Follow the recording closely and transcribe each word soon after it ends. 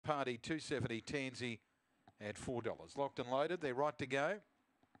Party, 270 Tansy at $4. Locked and loaded. They're right to go.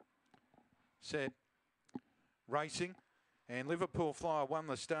 Set. Racing. And Liverpool Flyer won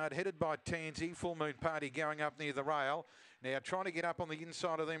the start, headed by Tansy. Full Moon Party going up near the rail. Now trying to get up on the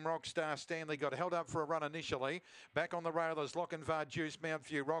inside of them. Rockstar Stanley got held up for a run initially. Back on the rail is Lochinvar Juice, Mount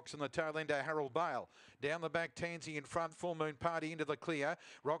View Rocks, and the tail ender Harold Bale. Down the back, Tansy in front. Full Moon Party into the clear.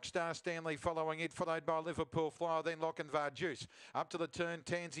 Rockstar Stanley following it, followed by Liverpool Flyer, then Lochinvar Juice. Up to the turn,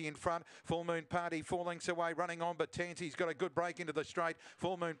 Tansy in front. Full Moon Party 4 lengths away, running on, but Tansy's got a good break into the straight.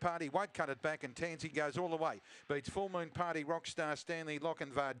 Full Moon Party won't cut it back, and Tansy goes all the way. Beats Full Moon Party, Rockstar Stanley,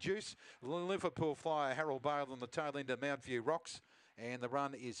 Lochinvar Juice, Liverpool Flyer, Harold Bale, and the tail end of Mount View Rocks. And the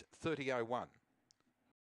run is 30.01.